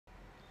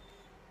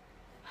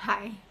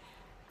Hi,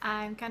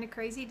 I'm kind of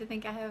crazy to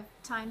think I have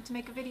time to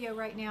make a video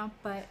right now,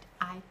 but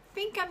I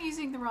think I'm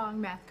using the wrong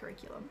math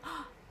curriculum.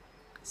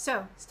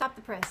 So, stop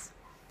the press.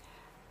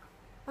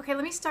 Okay,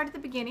 let me start at the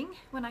beginning.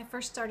 When I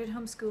first started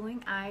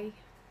homeschooling, I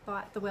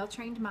bought The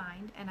Well-Trained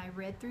Mind and I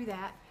read through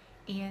that,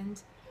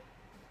 and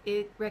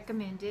it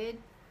recommended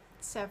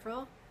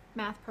several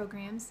math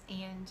programs,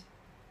 and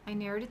I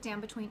narrowed it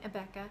down between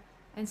Abeka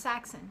and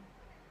Saxon.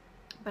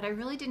 But I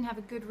really didn't have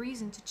a good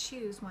reason to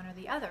choose one or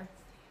the other.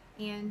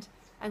 And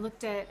I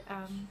looked at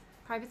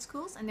private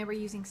schools and they were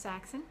using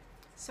Saxon.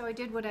 So I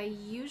did what I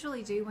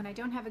usually do when I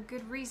don't have a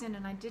good reason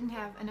and I didn't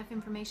have enough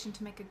information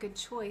to make a good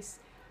choice.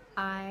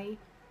 I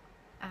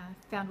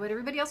found what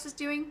everybody else was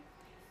doing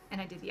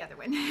and I did the other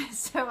one.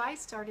 So I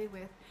started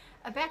with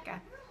Abeka,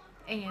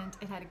 and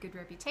it had a good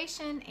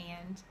reputation,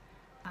 and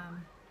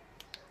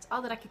it's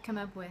all that I could come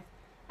up with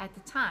at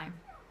the time.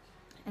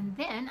 And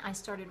then I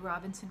started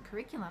Robinson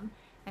curriculum,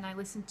 and I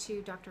listened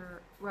to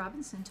Dr.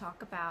 Robinson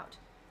talk about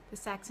the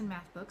Saxon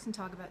math books and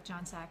talk about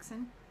John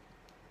Saxon.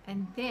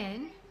 And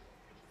then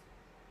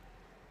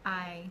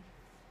I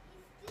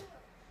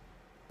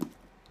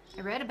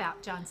read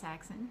about John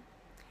Saxon,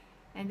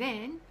 and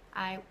then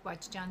I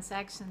watched John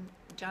Saxon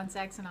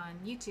on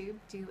YouTube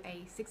do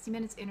a 60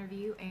 Minutes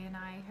interview, and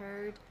I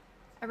heard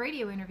a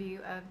radio interview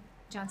of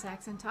John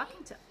Saxon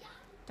talking to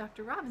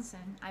Dr.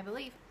 Robinson, I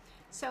believe.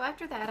 So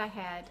after that, I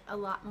had a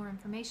lot more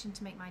information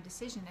to make my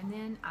decision, and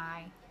then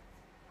I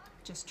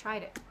just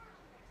tried it.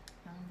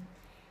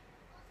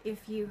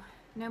 If you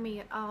know me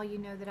at all, you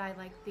know that I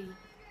like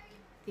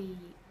the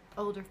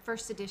older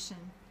first edition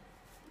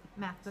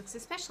math books,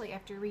 especially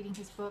after reading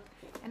his book,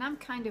 and I'm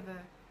kind of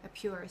a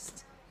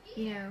purist,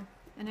 you know.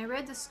 And I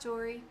read the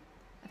story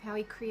of how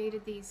he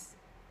created these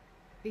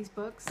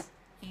books,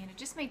 and it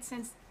just made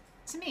sense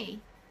to me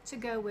to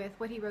go with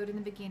what he wrote in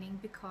the beginning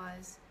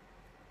because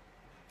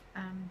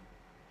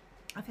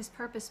of his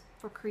purpose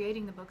for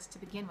creating the books to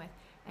begin with,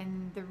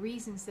 and the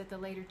reasons that the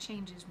later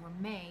changes were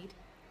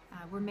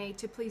made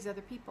to please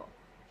other people,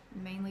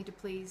 mainly to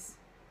please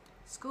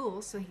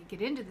schools, so he could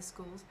get into the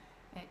schools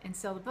and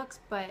sell the books.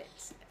 But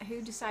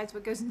who decides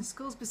what goes in the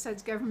schools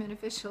besides government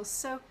officials?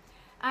 So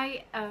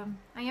I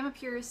am a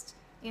purist,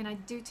 and I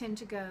do tend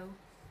to go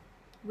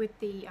with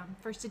the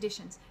first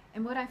editions.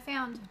 And what I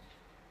found,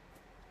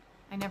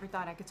 I never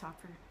thought I could talk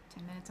for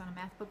 10 minutes on a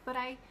math book, but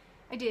I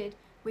did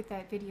with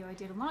that video I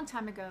did a long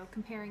time ago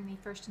comparing the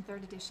first and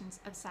third editions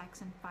of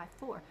Saxon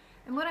 5.4.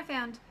 And what I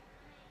found,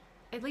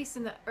 at least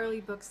in the early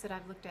books that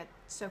I've looked at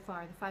so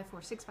far, the 5.4,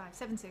 6.5,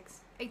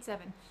 7.6,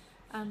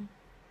 8.7,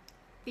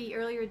 the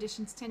earlier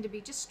editions tend to be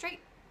just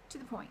straight to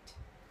the point.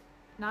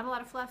 Not a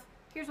lot of fluff.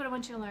 Here's what I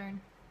want you to learn.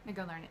 Now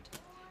go learn it.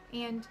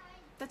 And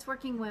that's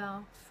working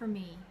well for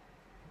me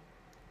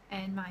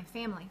and my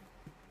family.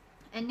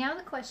 And now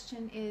the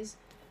question is,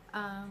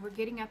 we're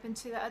getting up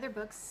into the other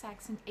books,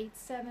 Saxon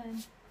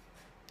 8.7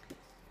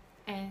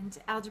 and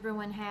Algebra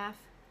 1/2.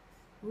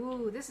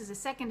 Ooh, this is a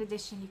second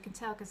edition. You can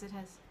tell because it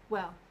has,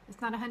 well,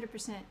 it's not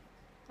 100%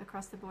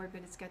 across the board,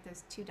 but it's got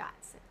those 2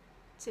 dots that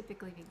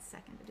typically means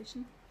second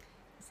edition.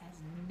 This has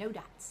no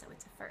dots, so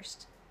it's a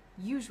first.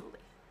 Usually.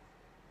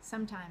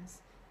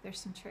 Sometimes there's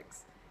some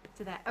tricks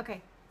to that.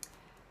 Okay.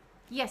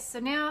 Yes, so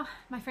now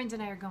my friends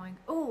and I are going,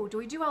 oh, do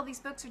we do all these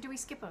books or do we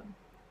skip them?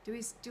 Do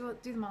we do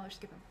them all or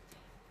skip them?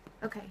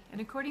 Okay, and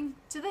according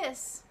to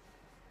this,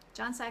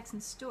 John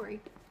Saxon's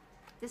story,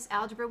 this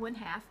Algebra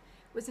 1/2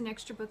 was an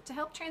extra book to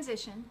help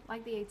transition,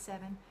 like the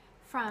 8.7,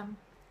 from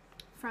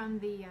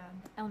the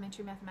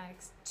elementary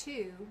mathematics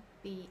to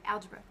the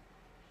algebra.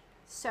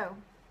 So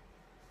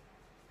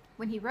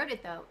when he wrote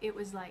it, though, it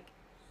was like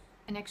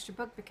an extra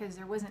book because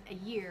there wasn't a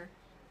year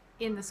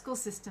in the school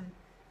system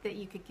that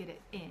you could get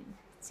it in.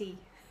 See,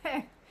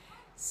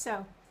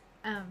 so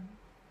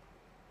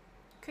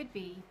could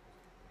be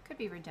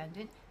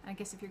redundant. I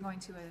guess if you're going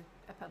to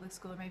a public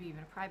school or maybe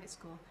even a private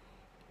school,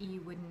 you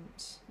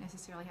wouldn't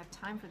necessarily have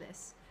time for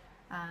this.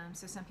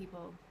 So some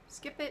people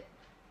skip it.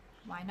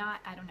 Why not?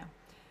 I don't know.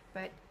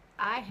 But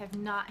I have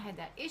not had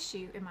that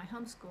issue in my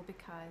homeschool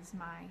because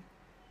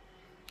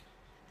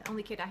the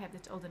only kid I have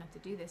that's old enough to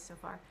do this so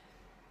far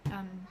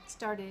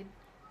started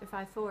the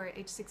 5.4 at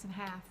age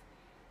 6.5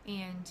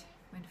 and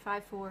went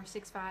 5.4,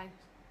 6.5,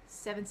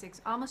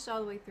 7.6, almost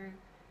all the way through,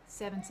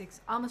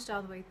 7.6, almost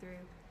all the way through,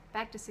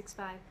 back to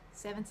 6.5,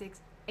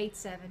 7.6,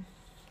 8.7,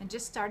 and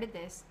just started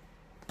this.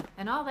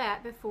 And all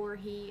that before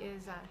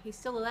he's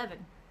still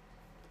 11,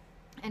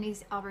 and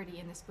he's already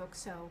in this book,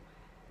 so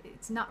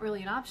it's not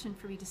really an option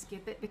for me to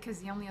skip it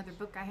because the only other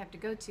book I have to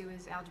go to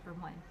is Algebra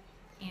 1.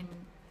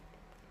 And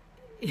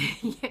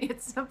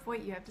at some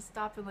point you have to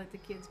stop and let the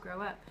kids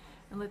grow up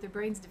and let their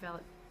brains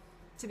develop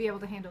to be able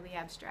to handle the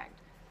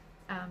abstract.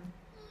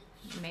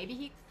 Maybe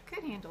he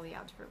could handle the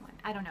Algebra 1.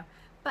 I don't know.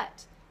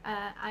 But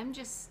I'm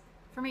just,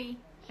 for me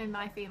and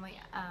my family,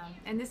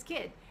 and this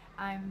kid,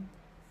 I'm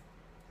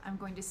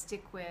going to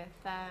stick with,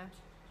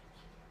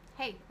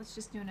 hey, let's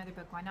just do another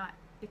book. Why not?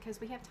 Because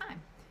we have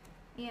time.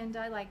 And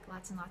I like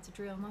lots and lots of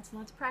drill and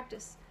lots of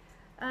practice.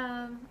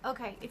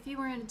 Okay, if you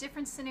were in a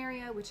different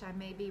scenario, which I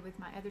may be with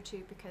my other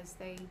two because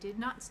they did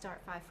not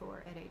start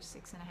 5-4 at age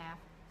 6.5,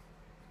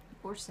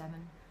 or 7,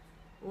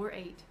 or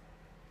 8,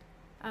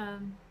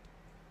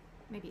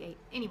 maybe 8.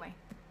 Anyway,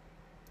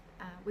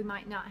 we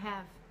might not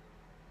have,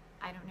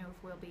 I don't know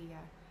if we'll be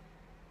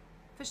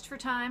pushed for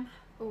time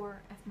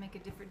or have to make a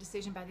different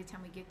decision by the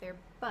time we get there,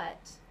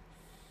 but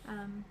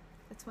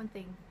that's one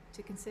thing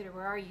to consider.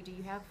 Where are you? Do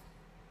you have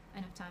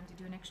enough time to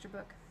do an extra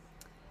book?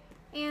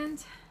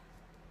 And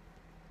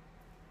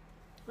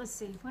let's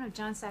see, one of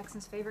John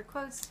Saxon's favorite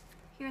quotes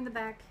here in the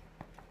back.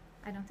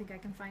 I don't think I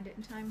can find it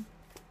in time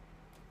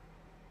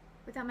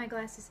without my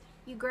glasses.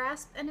 You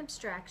grasp an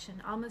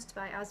abstraction almost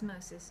by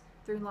osmosis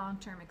through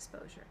long-term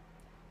exposure.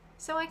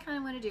 So I kind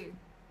of want to do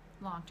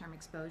long-term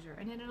exposure,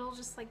 and then it'll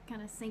just like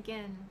kind of sink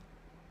in.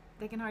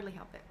 They can hardly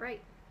help it,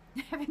 right?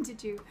 Having to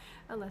do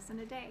a lesson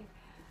a day.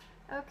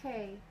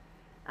 Okay.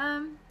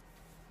 And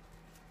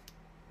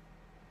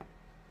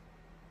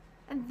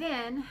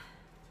then,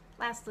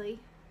 lastly,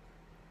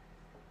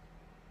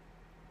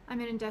 I'm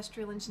an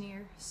industrial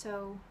engineer,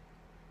 so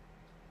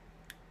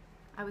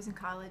I was in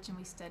college and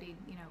we studied,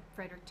 you know,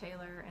 Frederick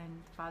Taylor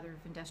and the father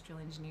of industrial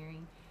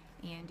engineering.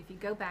 And if you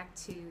go back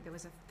to, there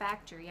was a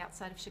factory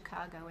outside of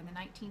Chicago in the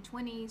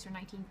 1920s or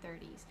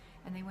 1930s,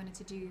 and they wanted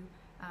to do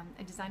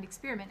a designed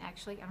experiment,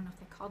 actually. I don't know if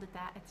they called it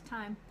that at the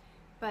time,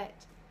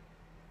 but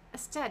a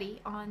study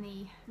on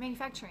the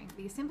manufacturing,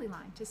 the assembly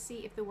line, to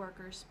see if the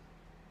workers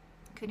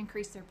could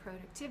increase their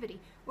productivity,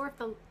 or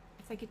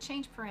if they could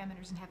change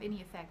parameters and have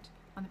any effect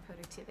on the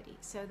productivity.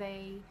 So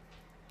they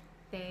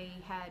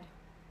had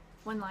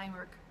one line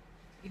work,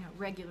 you know,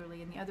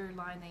 regularly, and the other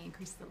line they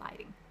increased the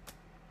lighting.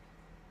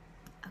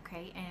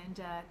 Okay, and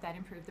that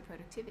improved the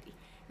productivity.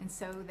 And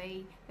so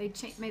they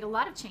made a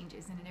lot of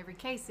changes, and in every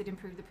case it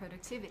improved the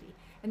productivity.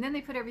 And then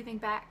they put everything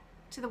back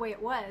to the way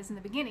it was in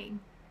the beginning,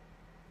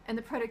 and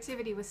the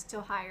productivity was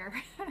still higher.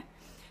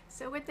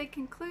 So what they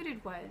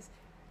concluded was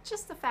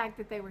just the fact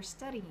that they were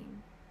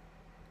studying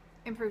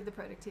improved the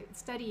productivity.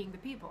 Studying the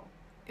people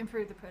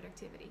improved the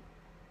productivity.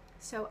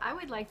 So I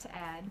would like to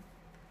add,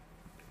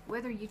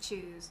 whether you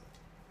choose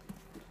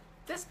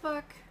this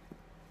book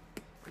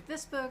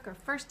or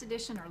first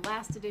edition or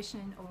last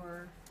edition,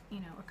 or,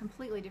 you know, a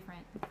completely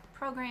different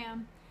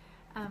program,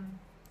 I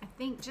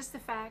think just the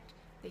fact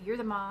that you're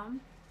the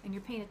mom and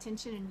you're paying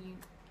attention, and you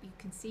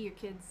can see your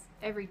kids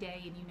every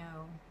day, and you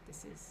know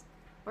this is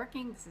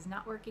working, this is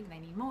not working, they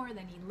need more,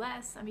 they need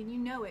less. I mean, you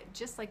know it,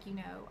 just like you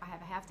know I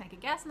have a half tank of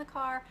gas in the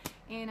car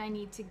and I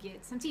need to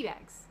get some tea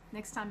bags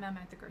next time I'm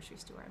at the grocery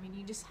store. I mean,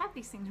 you just have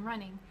these things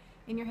running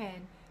in your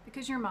head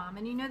because you're a mom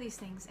and you know these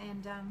things.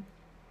 And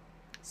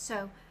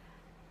so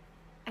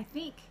I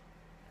think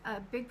a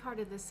big part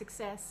of the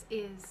success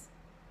is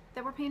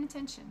that we're paying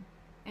attention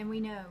and we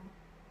know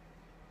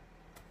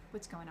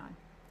what's going on,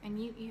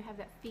 and you have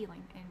that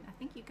feeling, and I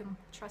think you can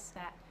trust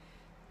that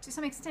to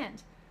some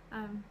extent.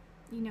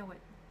 You know what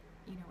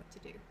to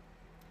do.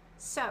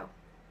 So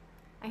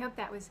I hope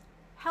that was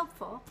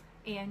helpful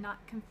and not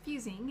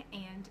confusing,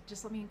 and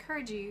just let me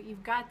encourage you,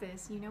 you've got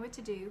this, you know what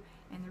to do,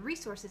 and the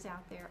resources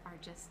out there are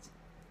just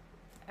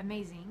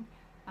amazing.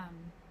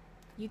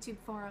 YouTube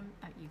forums,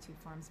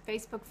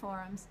 Facebook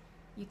forums,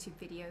 YouTube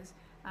videos.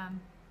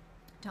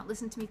 Don't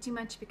listen to me too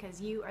much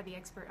because you are the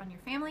expert on your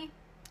family.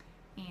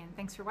 And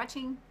thanks for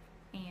watching,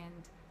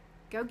 and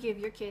go give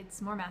your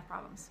kids more math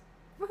problems.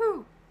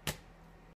 Woohoo!